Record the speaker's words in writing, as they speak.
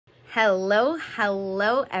Hello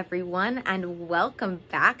everyone, and welcome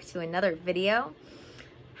back to another video.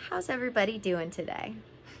 How's everybody doing today?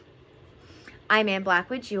 I'm Anne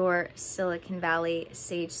Blackwood, your Silicon Valley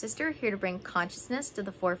Sage Sister, here to bring consciousness to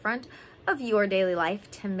the forefront of your daily life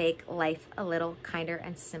to make life a little kinder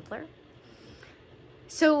and simpler.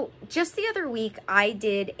 So just the other week, I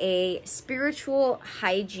did a spiritual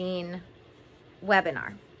hygiene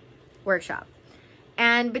webinar workshop.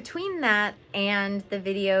 And between that and the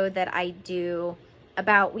video that I do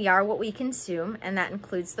about we are what we consume, and that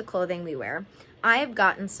includes the clothing we wear, I have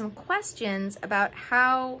gotten some questions about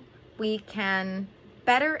how we can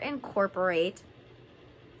better incorporate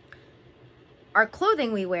our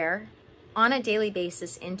clothing we wear on a daily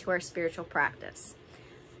basis into our spiritual practice.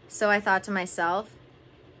 So I thought to myself,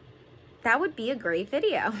 that would be a great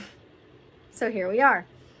video. So here we are.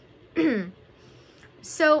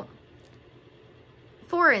 So,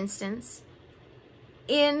 for instance,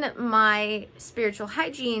 in my spiritual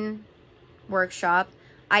hygiene workshop,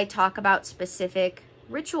 I talk about specific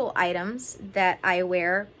ritual items that I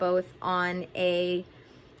wear both on a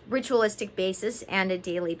ritualistic basis and a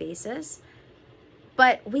daily basis.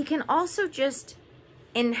 But we can also just,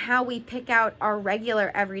 in how we pick out our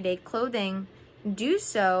regular everyday clothing, do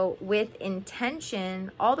so with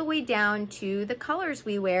intention all the way down to the colors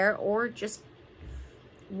we wear or just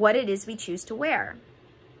what it is we choose to wear.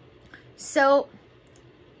 So,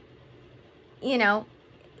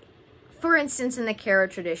 for instance, in the Karo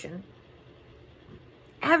tradition,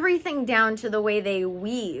 everything down to the way they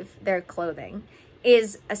weave their clothing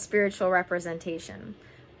is a spiritual representation.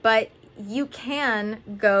 But you can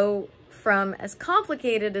go from as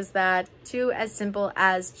complicated as that to as simple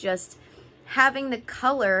as just having the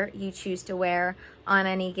color you choose to wear on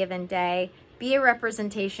any given day be a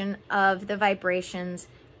representation of the vibrations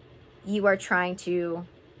you are trying to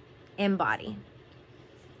embody.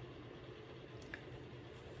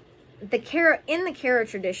 In the Karo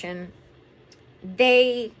tradition,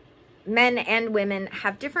 men and women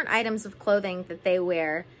have different items of clothing that they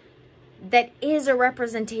wear that is a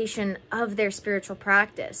representation of their spiritual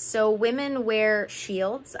practice. So women wear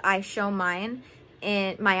shields. I show mine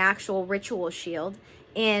in my actual ritual shield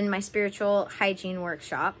in my spiritual hygiene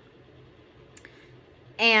workshop.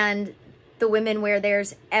 And the women wear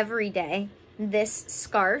theirs every day. This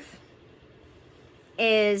scarf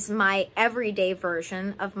is my everyday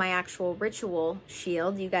version of my actual ritual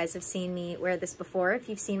shield. You guys have seen me wear this before if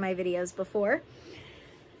you've seen my videos before.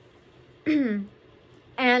 And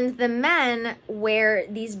the men wear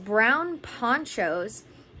these brown ponchos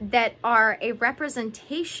that are a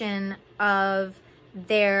representation of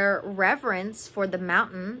their reverence for the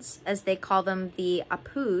mountains, as they call them, the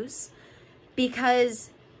Apus, because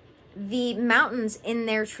the mountains in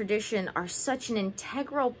their tradition are such an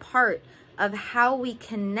integral part of how we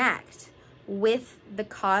connect with the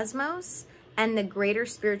cosmos and the greater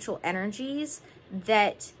spiritual energies,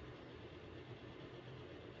 that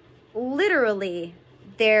literally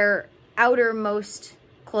their outermost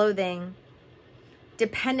clothing,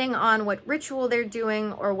 depending on what ritual they're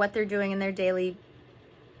doing or what they're doing in their daily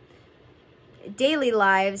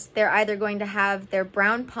lives, they're either going to have their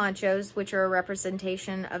brown ponchos, which are a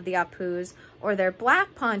representation of the Apus, or their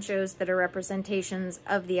black ponchos that are representations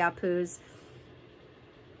of the Apus.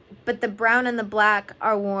 But the brown and the black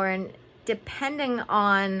are worn depending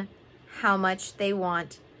on how much they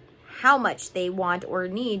want or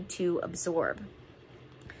need to absorb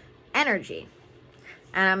energy.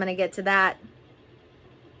 And I'm going to get to that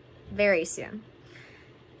very soon.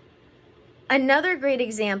 Another great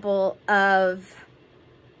example of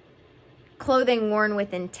clothing worn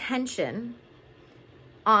with intention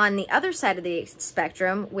on the other side of the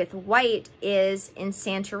spectrum with white is in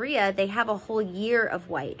Santeria. They have a whole year of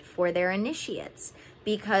white for their initiates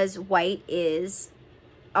because white is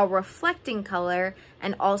a reflecting color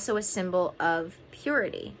and also a symbol of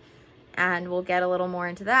purity. And we'll get a little more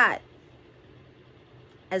into that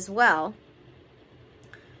as well.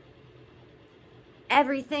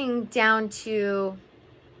 Everything down to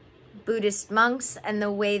Buddhist monks and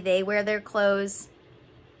the way they wear their clothes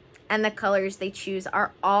and the colors they choose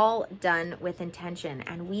are all done with intention.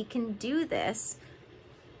 And we can do this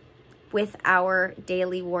with our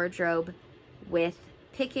daily wardrobe, with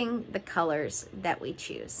picking the colors that we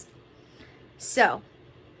choose. So,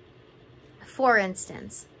 for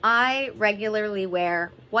instance, I regularly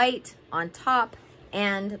wear white on top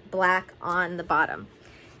and black on the bottom.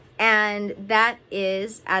 And that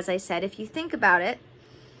is, as I said, if you think about it,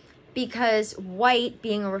 because white,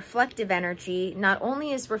 being a reflective energy, not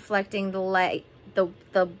only is reflecting the light, the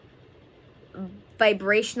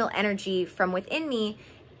vibrational energy from within me,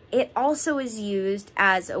 it also is used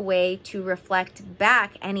as a way to reflect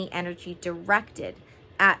back any energy directed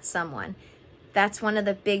at someone. That's one of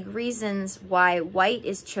the big reasons why white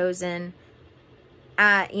is chosen.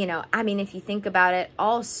 You know, I mean, if you think about it,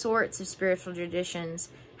 all sorts of spiritual traditions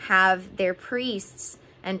have their priests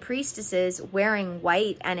and priestesses wearing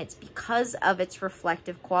white, and it's because of its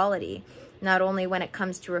reflective quality, not only when it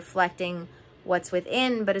comes to reflecting what's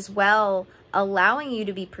within, but as well allowing you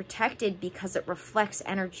to be protected because it reflects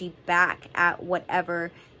energy back at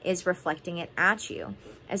whatever is reflecting it at you.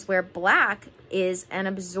 As where black is an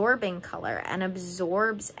absorbing color and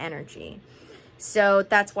absorbs energy. So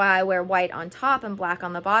that's why I wear white on top and black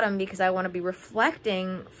on the bottom, because I want to be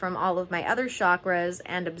reflecting from all of my other chakras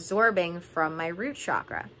and absorbing from my root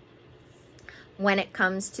chakra. When it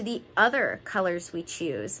comes to the other colors we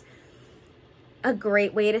choose, a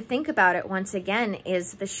great way to think about it, once again,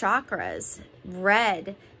 is the chakras.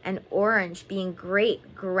 Red and orange being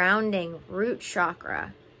great grounding root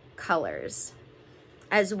chakra colors,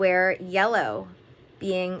 as where yellow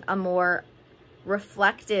being a more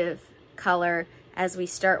reflective color as we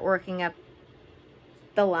start working up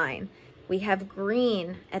the line. We have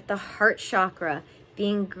green at the heart chakra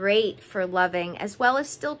being great for loving, as well as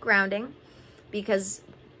still grounding, because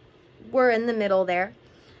we're in the middle there.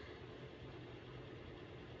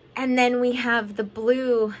 And then we have the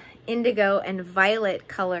blue, indigo, and violet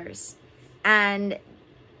colors. And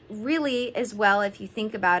really, as well, if you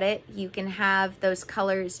think about it, you can have those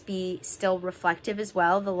colors be still reflective as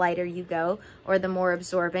well, the lighter you go, or the more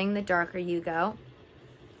absorbing, the darker you go.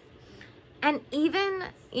 And even,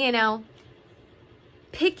 you know,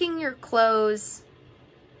 picking your clothes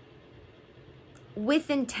with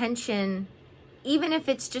intention, even if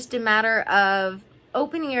it's just a matter of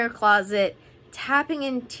opening your closet, tapping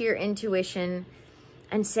into your intuition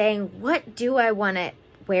and saying, what do I want to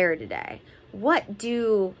wear today? What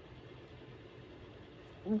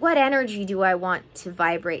energy do I want to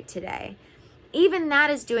vibrate today? Even that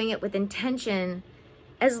is doing it with intention.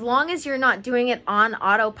 As long as you're not doing it on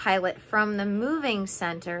autopilot from the moving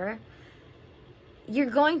center, you're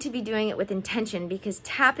going to be doing it with intention, because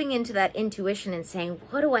tapping into that intuition and saying,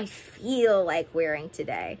 what do I feel like wearing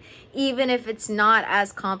today? Even if it's not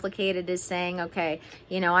as complicated as saying, okay,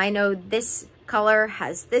 you know, I know this color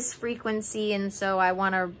has this frequency, and so I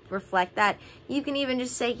want to reflect that. You can even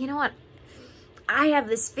just say, you know what? I have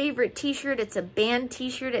this favorite t-shirt. It's a band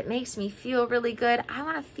t-shirt. It makes me feel really good. I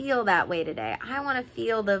want to feel that way today. I want to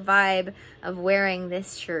feel the vibe of wearing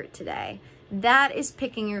this shirt today. That is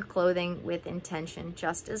picking your clothing with intention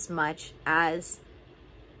just as much as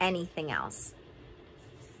anything else.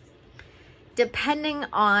 Depending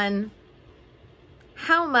on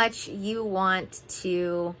how much you want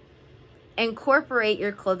to incorporate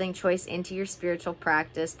your clothing choice into your spiritual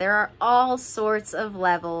practice, there are all sorts of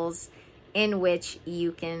levels in which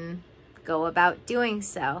you can go about doing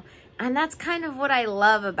so. And that's kind of what I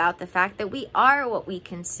love about the fact that we are what we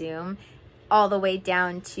consume, all the way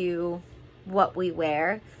down to what we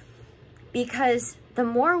wear, because the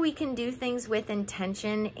more we can do things with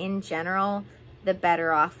intention in general, the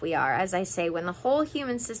better off we are. As I say, when the whole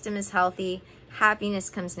human system is healthy, happiness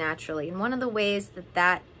comes naturally. And one of the ways that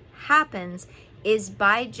that happens is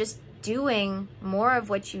by just doing more of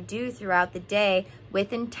what you do throughout the day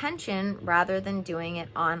with intention rather than doing it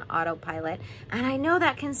on autopilot. And I know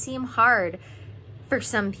that can seem hard for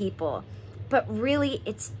some people, but really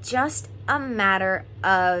it's just a matter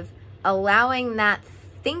of allowing that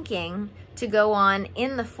thinking to go on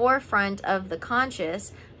in the forefront of the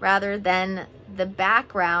conscious rather than the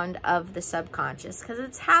background of the subconscious, because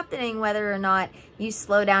it's happening whether or not you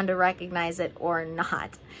slow down to recognize it or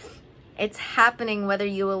not. It's happening whether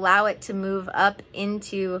you allow it to move up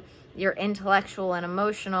into your intellectual and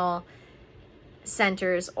emotional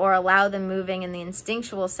centers or allow them moving in the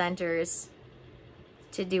instinctual centers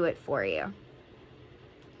to do it for you.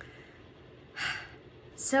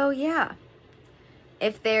 So yeah,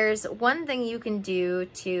 if there's one thing you can do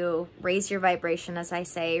to raise your vibration, as I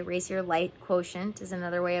say, raise your light quotient is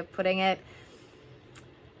another way of putting it.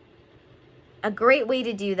 A great way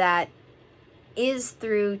to do that is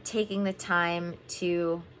through taking the time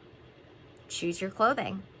to choose your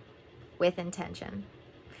clothing with intention.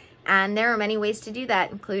 And there are many ways to do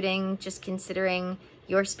that, including just considering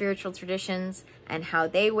your spiritual traditions and how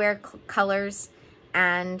they wear colors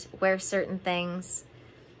and wear certain things.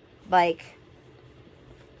 Like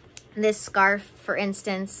this scarf, for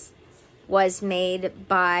instance, was made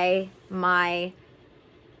by my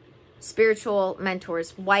spiritual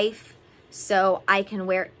mentor's wife, so I can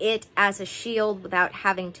wear it as a shield without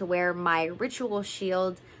having to wear my ritual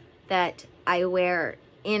shield that I wear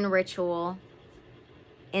in ritual.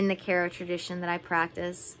 in the Karo tradition that I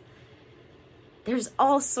practice. There's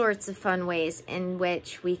all sorts of fun ways in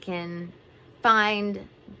which we can find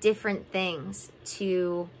different things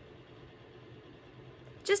to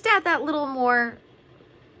just add that little more,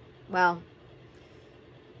 well,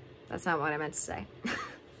 that's not what I meant to say.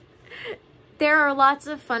 There are lots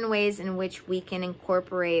of fun ways in which we can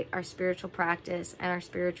incorporate our spiritual practice and our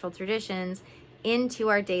spiritual traditions into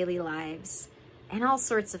our daily lives in all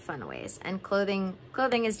sorts of fun ways. And clothing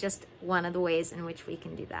is just one of the ways in which we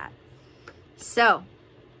can do that. So,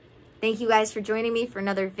 thank you guys for joining me for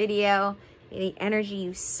another video. May the energy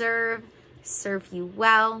you serve you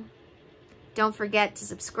well. Don't forget to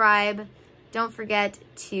subscribe. Don't forget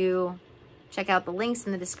to check out the links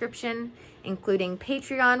in the description, including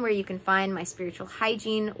Patreon, where you can find my spiritual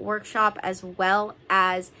hygiene workshop, as well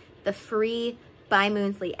as the free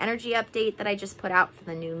bi-monthly energy update that I just put out for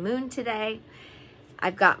the new moon today.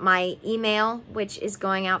 I've got my email, which is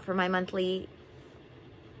going out for my monthly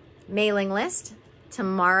mailing list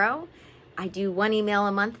tomorrow. I do one email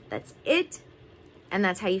a month, that's it. And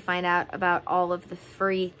that's how you find out about all of the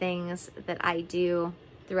free things that I do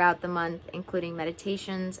throughout the month, including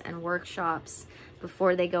meditations and workshops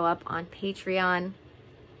before they go up on Patreon.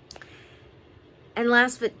 And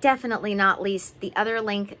last but definitely not least, the other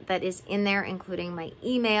link that is in there, including my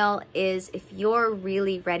email, is if you're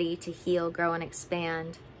really ready to heal, grow, and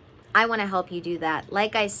expand, I want to help you do that.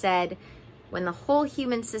 Like I said, when the whole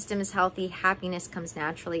human system is healthy, happiness comes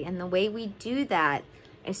naturally. And the way we do that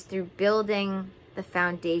is through building the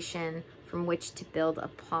foundation from which to build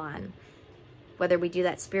upon, whether we do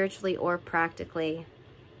that spiritually or practically.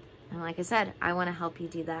 And like I said, I want to help you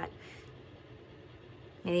do that.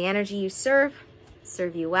 May the energy you serve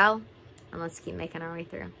you well, and let's keep making our way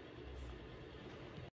through.